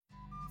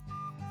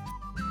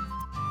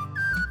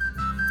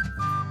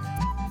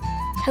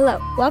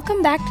Hello,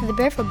 welcome back to the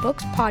Barefoot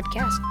Books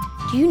podcast.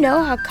 Do you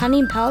know how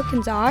cunning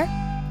pelicans are?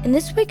 In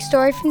this week's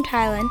story from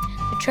Thailand,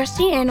 the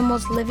trusty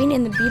animals living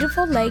in the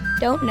beautiful lake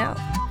don't know,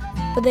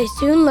 but they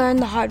soon learn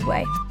the hard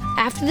way.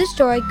 After the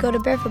story, go to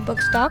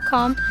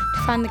barefootbooks.com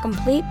to find the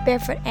complete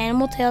Barefoot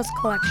Animal Tales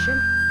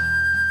collection.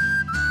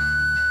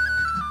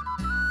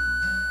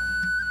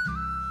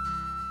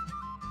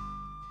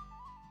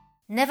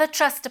 Never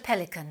trust a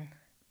pelican.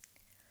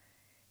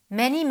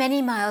 Many,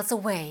 many miles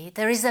away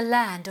there is a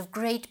land of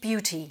great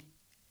beauty,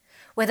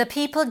 where the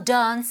people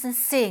dance and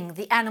sing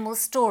the animal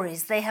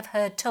stories they have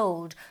heard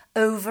told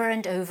over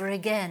and over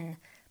again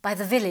by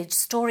the village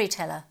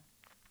storyteller.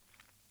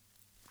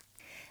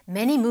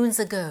 Many moons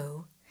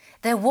ago,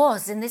 there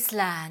was in this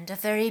land a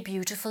very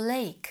beautiful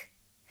lake.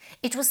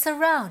 It was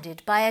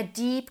surrounded by a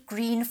deep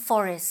green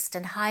forest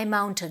and high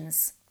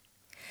mountains.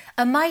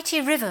 A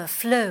mighty river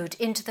flowed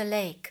into the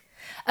lake,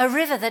 a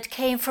river that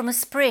came from a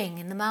spring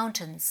in the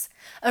mountains,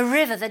 a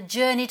river that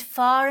journeyed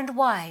far and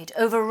wide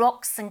over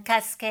rocks and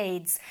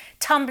cascades,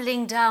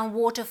 tumbling down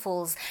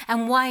waterfalls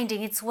and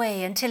winding its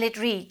way until it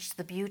reached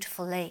the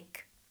beautiful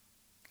lake.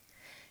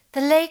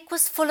 The lake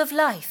was full of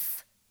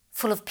life,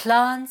 full of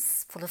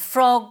plants, full of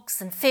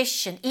frogs and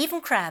fish and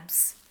even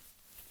crabs.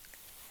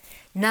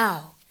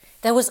 Now,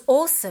 there was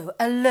also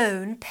a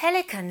lone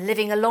pelican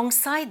living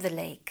alongside the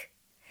lake.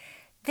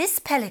 This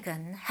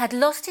pelican had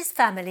lost his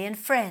family and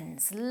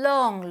friends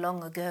long,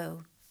 long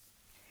ago.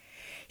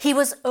 He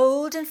was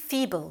old and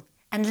feeble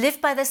and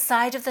lived by the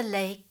side of the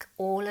lake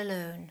all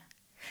alone.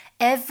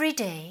 Every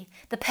day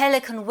the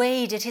pelican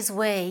waded his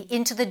way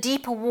into the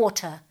deeper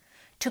water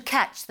to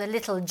catch the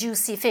little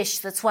juicy fish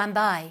that swam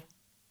by.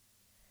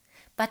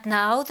 But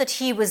now that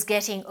he was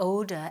getting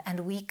older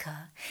and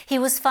weaker, he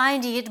was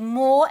finding it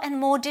more and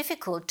more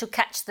difficult to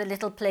catch the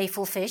little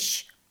playful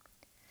fish.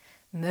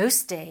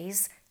 Most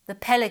days the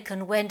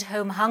pelican went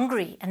home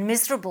hungry and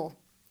miserable.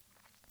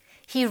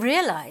 He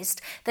realized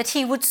that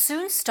he would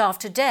soon starve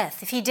to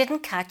death if he didn't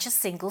catch a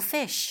single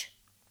fish.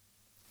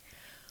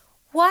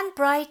 One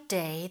bright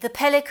day, the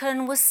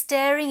pelican was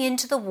staring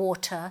into the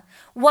water,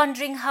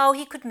 wondering how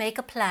he could make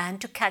a plan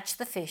to catch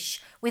the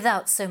fish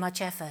without so much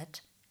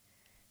effort.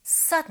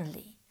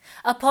 Suddenly,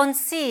 upon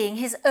seeing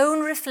his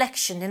own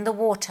reflection in the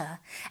water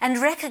and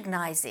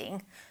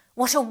recognizing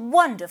what a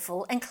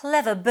wonderful and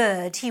clever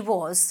bird he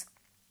was,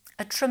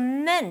 a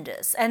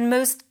tremendous and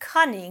most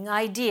cunning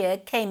idea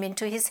came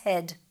into his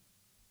head.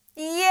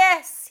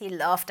 "Yes," he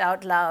laughed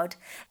out loud,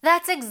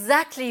 "that's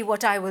exactly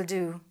what I will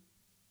do."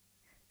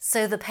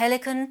 So the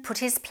pelican put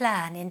his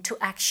plan into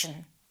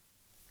action.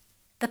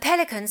 The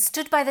pelican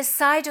stood by the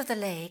side of the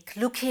lake,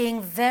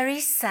 looking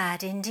very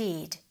sad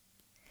indeed.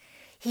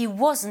 He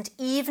wasn't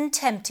even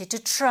tempted to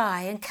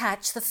try and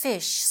catch the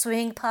fish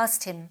swimming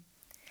past him.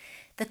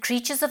 The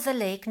creatures of the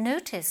lake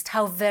noticed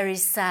how very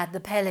sad the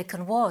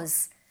pelican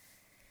was,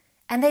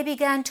 and they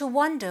began to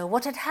wonder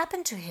what had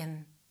happened to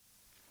him.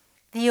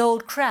 The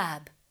old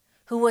crab,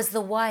 who was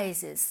the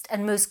wisest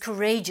and most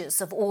courageous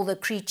of all the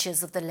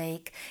creatures of the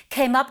lake,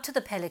 came up to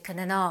the pelican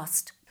and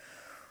asked,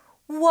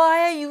 "Why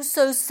are you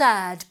so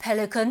sad,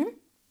 pelican?"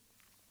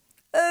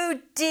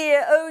 "Oh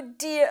dear, oh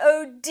dear,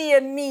 oh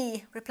dear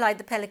me," replied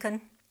the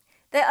pelican.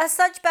 "There are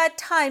such bad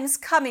times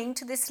coming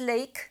to this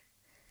lake.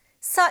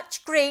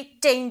 Such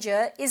great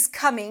danger is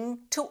coming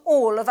to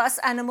all of us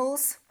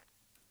animals."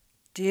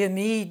 Dear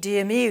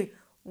me,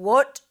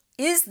 what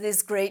is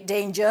this great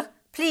danger?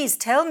 Please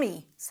tell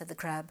me," said the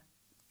crab.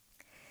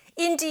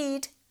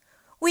 "Indeed,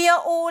 we are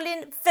all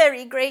in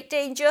very great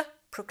danger,"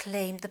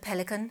 proclaimed the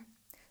pelican.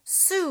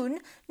 "Soon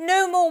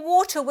no more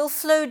water will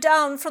flow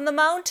down from the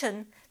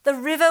mountain. The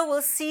river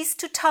will cease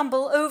to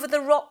tumble over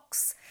the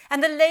rocks,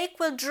 and the lake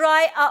will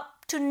dry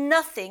up to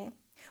nothing.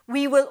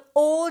 We will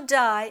all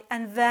die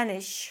and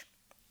vanish."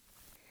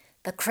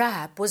 The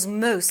crab was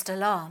most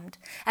alarmed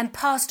and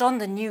passed on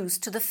the news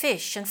to the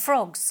fish and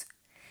frogs.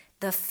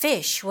 The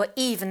fish were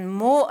even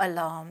more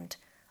alarmed.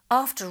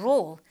 After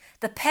all,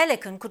 the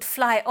pelican could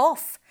fly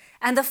off,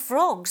 and the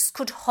frogs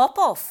could hop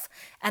off,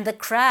 and the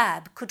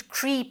crab could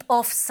creep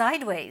off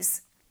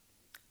sideways.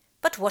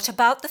 But what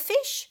about the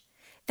fish?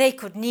 They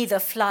could neither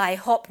fly,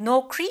 hop,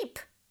 nor creep.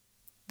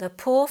 The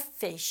poor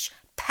fish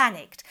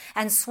panicked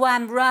and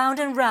swam round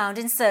and round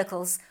in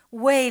circles,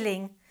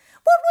 wailing,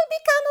 "What will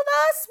become of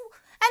us?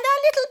 And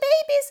our little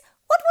babies,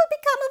 what will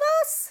become of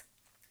us?"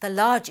 The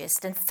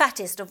largest and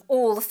fattest of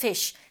all the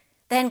fish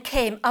then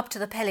came up to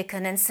the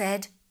pelican and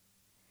said,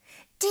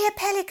 "Dear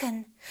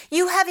pelican,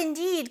 you have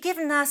indeed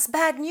given us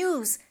bad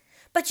news,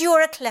 but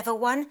you're a clever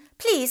one.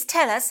 Please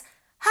tell us,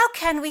 how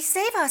can we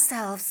save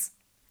ourselves?"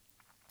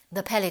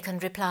 The pelican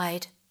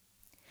replied,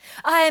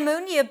 "I am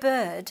only a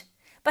bird,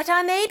 but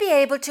I may be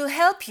able to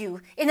help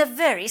you in a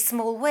very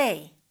small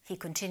way," he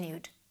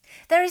continued.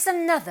 "There is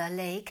another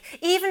lake,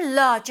 even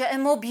larger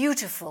and more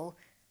beautiful,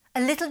 a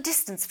little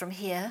distance from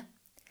here.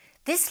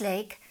 This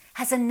lake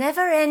has a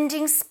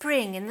never-ending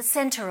spring in the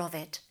center of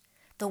it.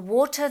 The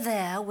water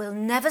there will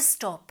never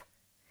stop.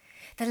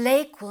 The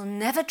lake will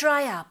never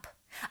dry up.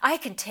 I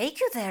can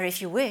take you there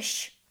if you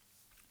wish."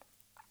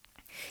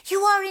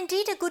 "You are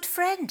indeed a good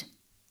friend,"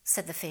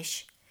 said the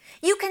fish.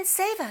 "You can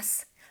save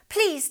us.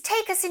 Please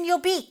take us in your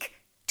beak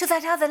to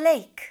that other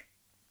lake."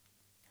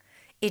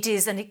 "It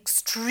is an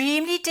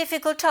extremely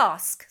difficult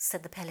task,"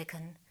 said the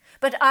pelican,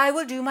 "but I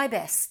will do my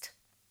best."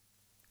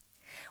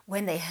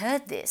 When they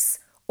heard this,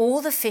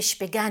 all the fish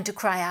began to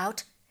cry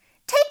out,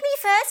 "Take me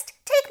first!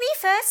 Take me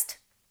first!"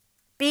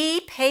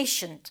 "Be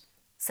patient,"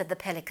 said the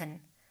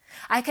pelican.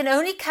 "I can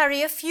only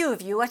carry a few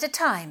of you at a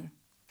time,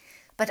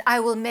 but I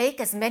will make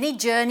as many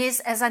journeys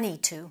as I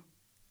need to.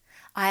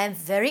 I am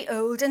very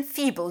old and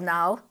feeble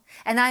now,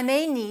 and I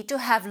may need to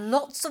have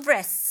lots of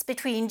rests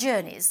between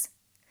journeys,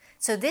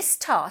 so this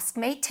task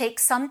may take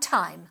some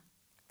time,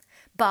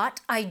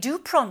 but I do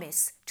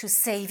promise to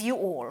save you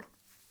all."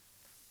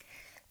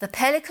 The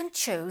pelican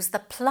chose the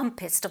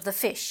plumpest of the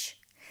fish,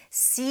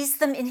 seized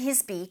them in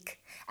his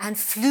beak, and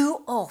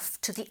flew off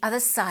to the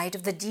other side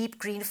of the deep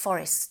green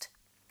forest.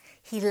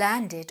 He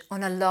landed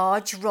on a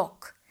large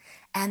rock,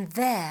 and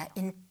there,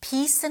 in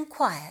peace and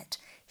quiet,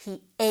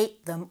 he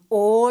ate them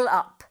all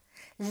up,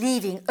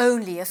 leaving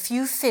only a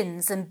few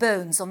fins and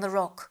bones on the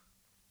rock.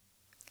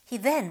 He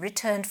then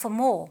returned for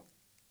more.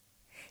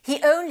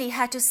 He only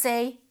had to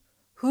say,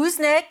 "Who's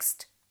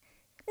next?"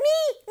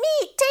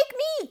 Me, take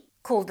me,"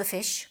 called the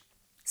fish.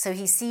 So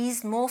he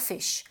seized more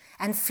fish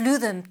and flew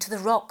them to the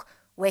rock,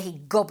 where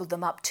he gobbled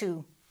them up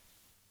too.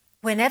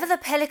 Whenever the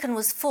pelican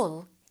was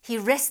full, he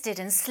rested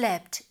and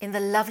slept in the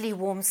lovely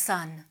warm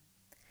sun.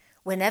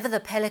 Whenever the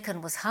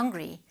pelican was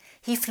hungry,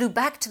 he flew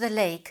back to the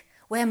lake,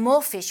 where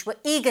more fish were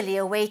eagerly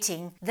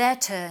awaiting their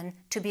turn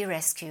to be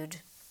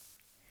rescued.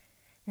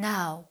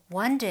 Now,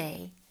 one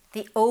day,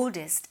 the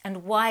oldest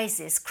and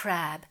wisest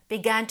crab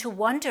began to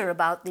wonder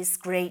about this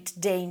great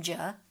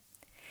danger.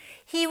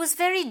 He was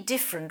very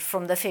different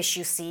from the fish,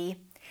 you see.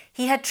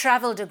 He had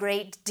travelled a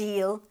great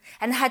deal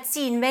and had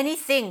seen many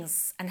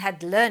things and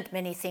had learnt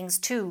many things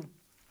too.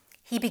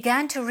 He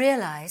began to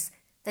realize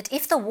that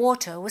if the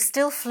water was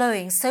still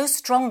flowing so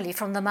strongly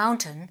from the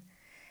mountain,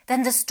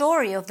 then the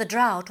story of the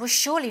drought was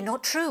surely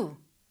not true.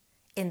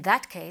 In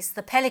that case,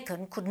 the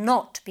pelican could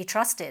not be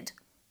trusted.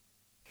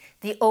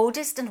 The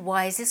oldest and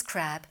wisest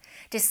crab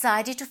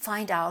decided to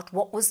find out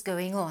what was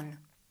going on.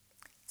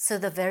 So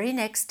the very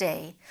next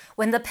day,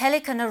 when the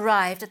pelican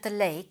arrived at the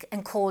lake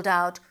and called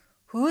out,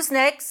 "Who's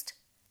next?"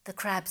 the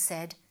crab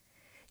said,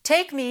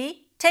 take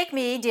me,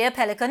 dear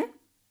pelican."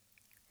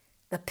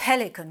 The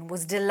pelican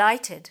was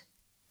delighted.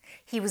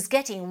 He was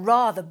getting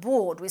rather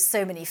bored with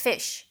so many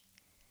fish.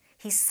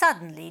 He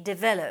suddenly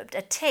developed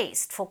a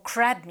taste for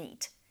crab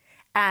meat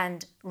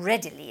and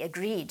readily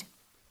agreed.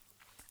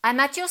 "I'm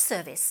at your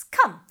service.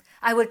 Come,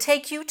 I will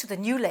take you to the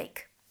new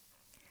lake."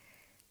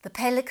 The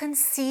pelican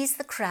seized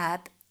the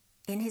crab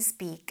in his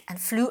beak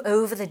and flew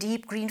over the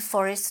deep green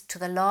forest to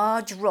the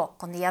large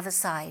rock on the other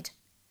side.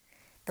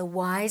 The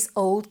wise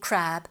old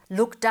crab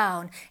looked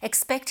down,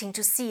 expecting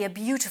to see a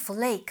beautiful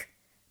lake.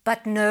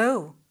 But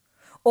no,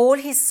 all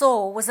he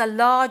saw was a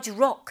large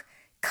rock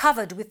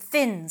covered with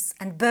fins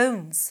and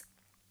bones.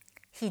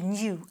 He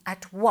knew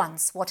at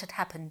once what had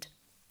happened.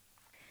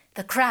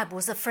 The crab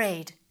was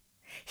afraid.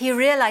 He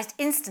realized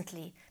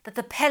instantly that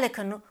the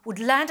pelican would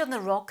land on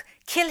the rock,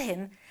 kill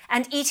him,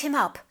 and eat him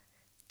up,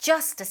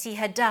 just as he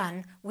had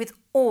done with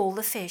all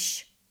the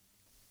fish.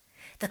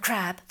 The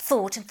crab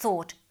thought and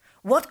thought.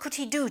 What could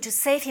he do to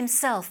save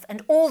himself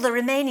and all the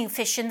remaining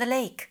fish in the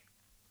lake?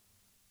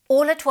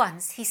 All at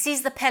once he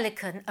seized the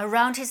pelican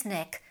around his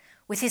neck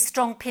with his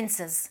strong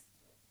pincers.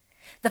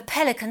 The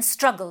pelican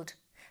struggled,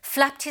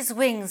 flapped his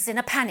wings in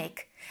a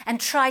panic,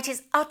 and tried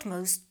his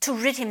utmost to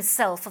rid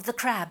himself of the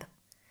crab.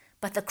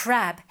 But the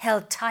crab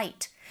held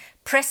tight,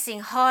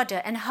 pressing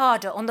harder and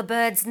harder on the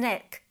bird's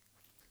neck.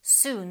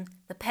 Soon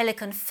the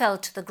pelican fell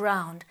to the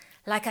ground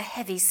like a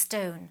heavy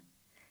stone,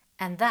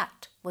 and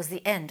that was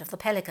the end of the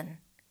pelican.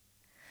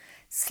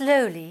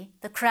 Slowly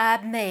the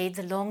crab made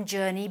the long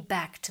journey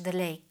back to the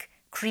lake,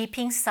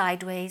 creeping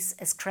sideways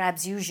as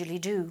crabs usually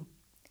do.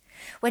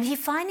 When he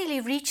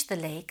finally reached the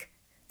lake,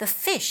 the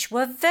fish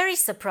were very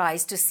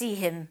surprised to see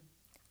him.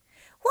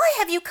 "Why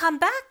have you come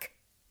back?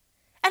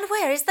 And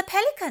where is the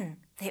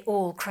pelican?" they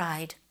all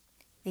cried.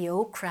 The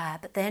old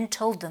crab then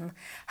told them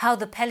how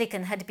the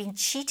pelican had been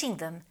cheating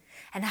them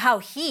and how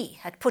he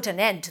had put an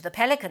end to the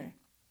pelican.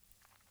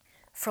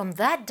 From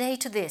that day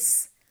to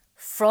this,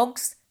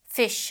 frogs,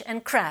 fish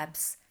and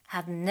crabs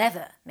have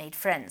never made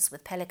friends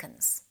with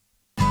pelicans.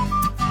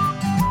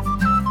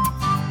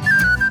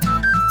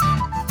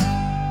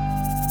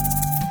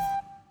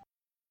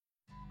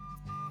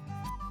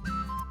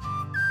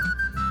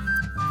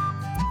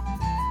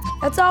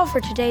 That's all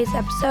for today's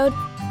episode.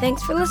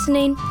 Thanks for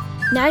listening.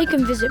 Now you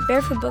can visit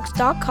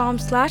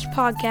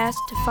barefootbooks.com/podcast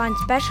to find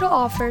special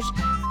offers,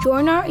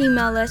 join our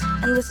email list,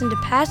 and listen to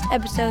past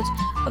episodes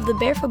of the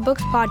Barefoot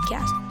Books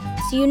podcast.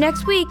 See you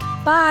next week.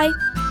 Bye.